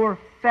 Does your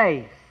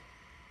faith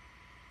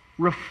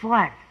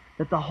reflect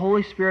that the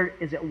Holy Spirit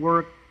is at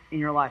work in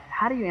your life?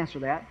 How do you answer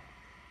that?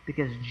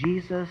 Because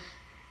Jesus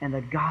and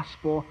the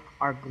gospel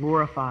are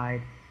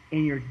glorified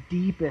in your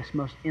deepest,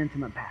 most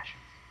intimate passions.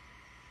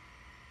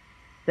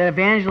 That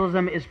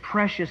evangelism is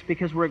precious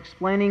because we're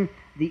explaining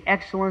the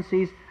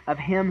excellencies of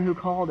Him who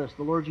called us,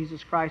 the Lord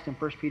Jesus Christ, in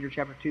 1 Peter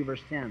chapter 2,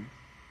 verse 10.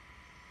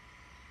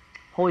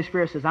 Holy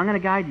Spirit says, I'm going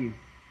to guide you,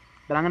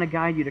 but I'm going to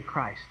guide you to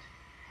Christ.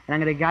 And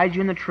I'm going to guide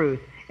you in the truth.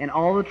 And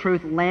all the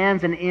truth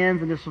lands and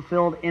ends and is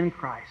fulfilled in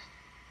Christ.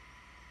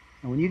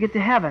 And when you get to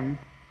heaven,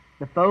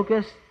 the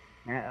focus,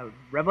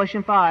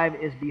 Revelation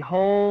 5, is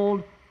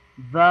behold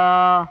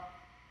the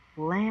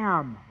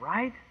Lamb,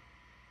 right?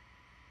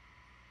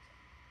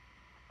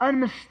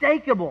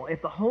 Unmistakable.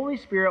 If the Holy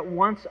Spirit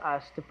wants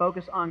us to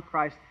focus on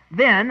Christ,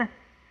 then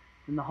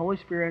the Holy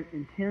Spirit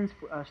intends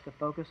for us to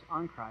focus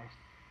on Christ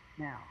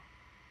now.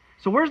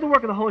 So where's the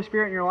work of the Holy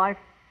Spirit in your life?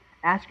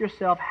 Ask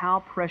yourself,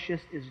 how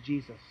precious is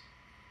Jesus?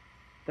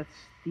 That's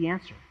the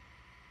answer.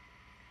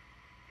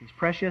 If He's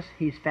precious,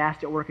 He's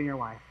fast at work in your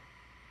life.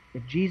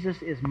 If Jesus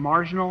is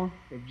marginal,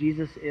 if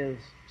Jesus is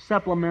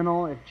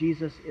supplemental, if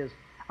Jesus is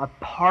a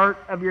part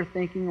of your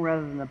thinking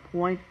rather than the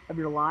point of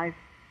your life,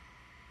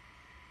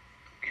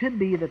 it could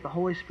be that the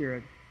Holy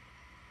Spirit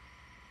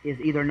is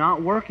either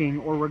not working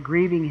or we're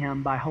grieving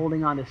Him by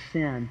holding on to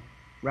sin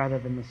rather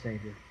than the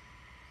Savior.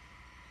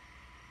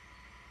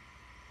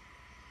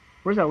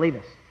 Where does that leave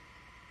us?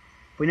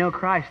 If we know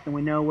Christ, then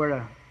we know where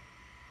to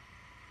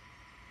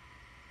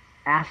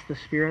ask the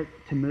Spirit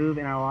to move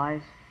in our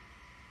lives.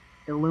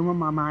 Illumine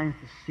my mind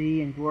to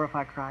see and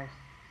glorify Christ.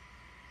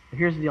 But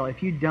here's the deal.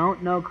 If you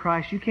don't know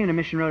Christ, you came to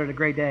Mission Road at a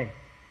great day.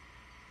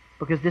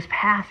 Because this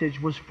passage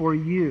was for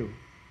you.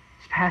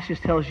 This passage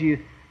tells you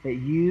that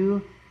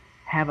you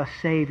have a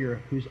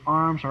Savior whose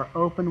arms are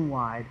open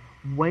wide,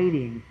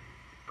 waiting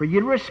for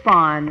you to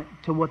respond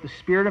to what the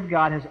Spirit of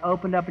God has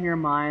opened up in your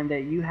mind,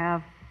 that you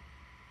have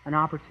an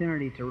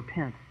opportunity to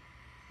repent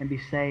and be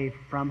saved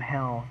from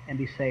hell and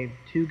be saved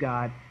to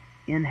God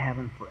in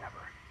heaven forever.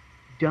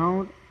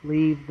 Don't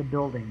leave the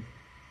building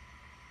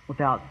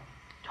without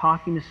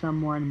talking to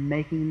someone,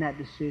 making that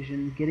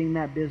decision, getting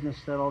that business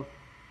settled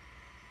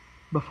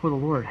before the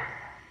Lord.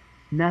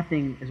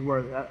 Nothing is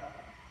worth,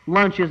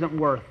 lunch isn't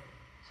worth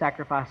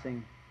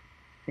sacrificing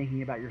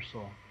thinking about your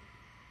soul.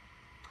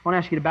 I want to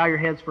ask you to bow your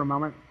heads for a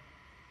moment.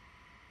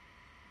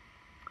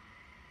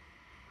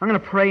 I'm going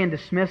to pray and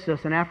dismiss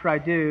us, and after I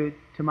do,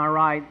 to my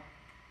right,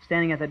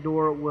 standing at the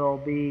door, will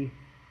be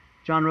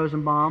John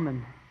Rosenbaum,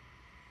 and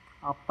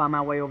I'll find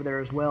my way over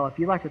there as well. If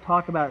you'd like to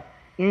talk about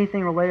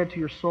anything related to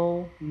your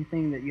soul,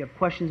 anything that you have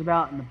questions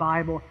about in the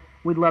Bible,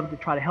 we'd love to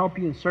try to help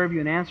you and serve you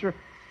and answer.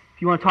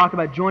 If you want to talk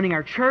about joining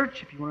our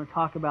church, if you want to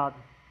talk about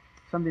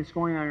something that's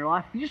going on in your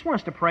life, if you just want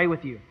us to pray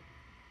with you,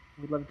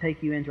 we'd love to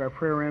take you into our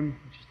prayer room,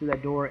 just through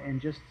that door,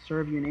 and just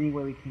serve you in any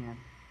way we can.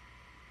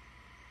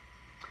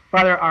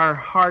 Father, our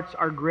hearts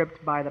are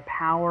gripped by the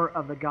power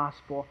of the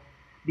gospel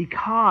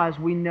because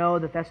we know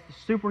that that's the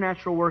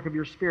supernatural work of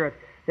your Spirit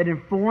that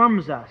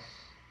informs us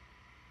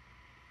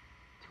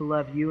to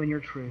love you and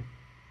your truth,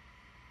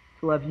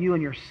 to love you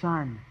and your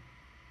Son.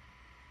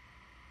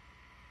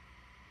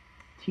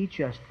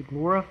 Teach us to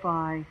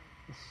glorify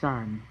the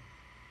Son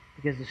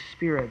because the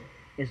Spirit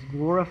is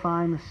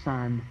glorifying the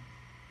Son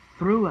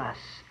through us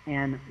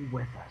and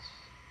with us.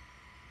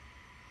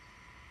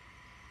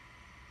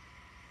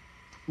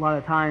 A lot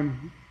of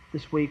time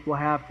this week we'll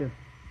have to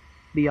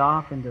be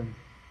off and to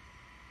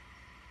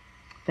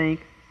think,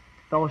 to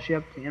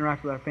fellowship, to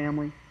interact with our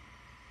family.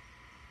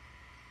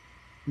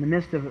 In the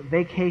midst of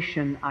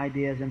vacation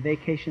ideas and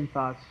vacation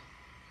thoughts,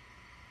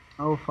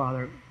 oh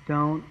Father,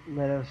 don't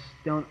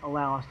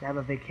allow us to have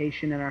a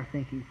vacation in our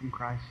thinking from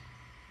Christ,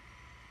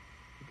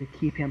 but to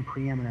keep Him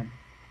preeminent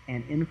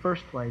and in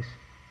first place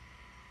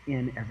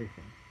in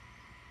everything.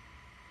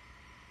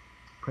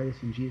 I pray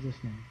this in Jesus'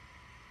 name.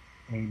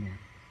 Amen.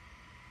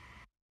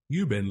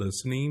 You've been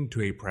listening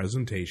to a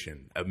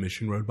presentation of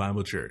Mission Road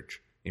Bible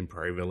Church in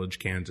Prairie Village,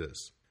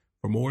 Kansas.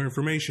 For more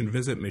information,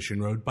 visit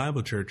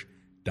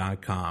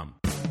missionroadbiblechurch.com.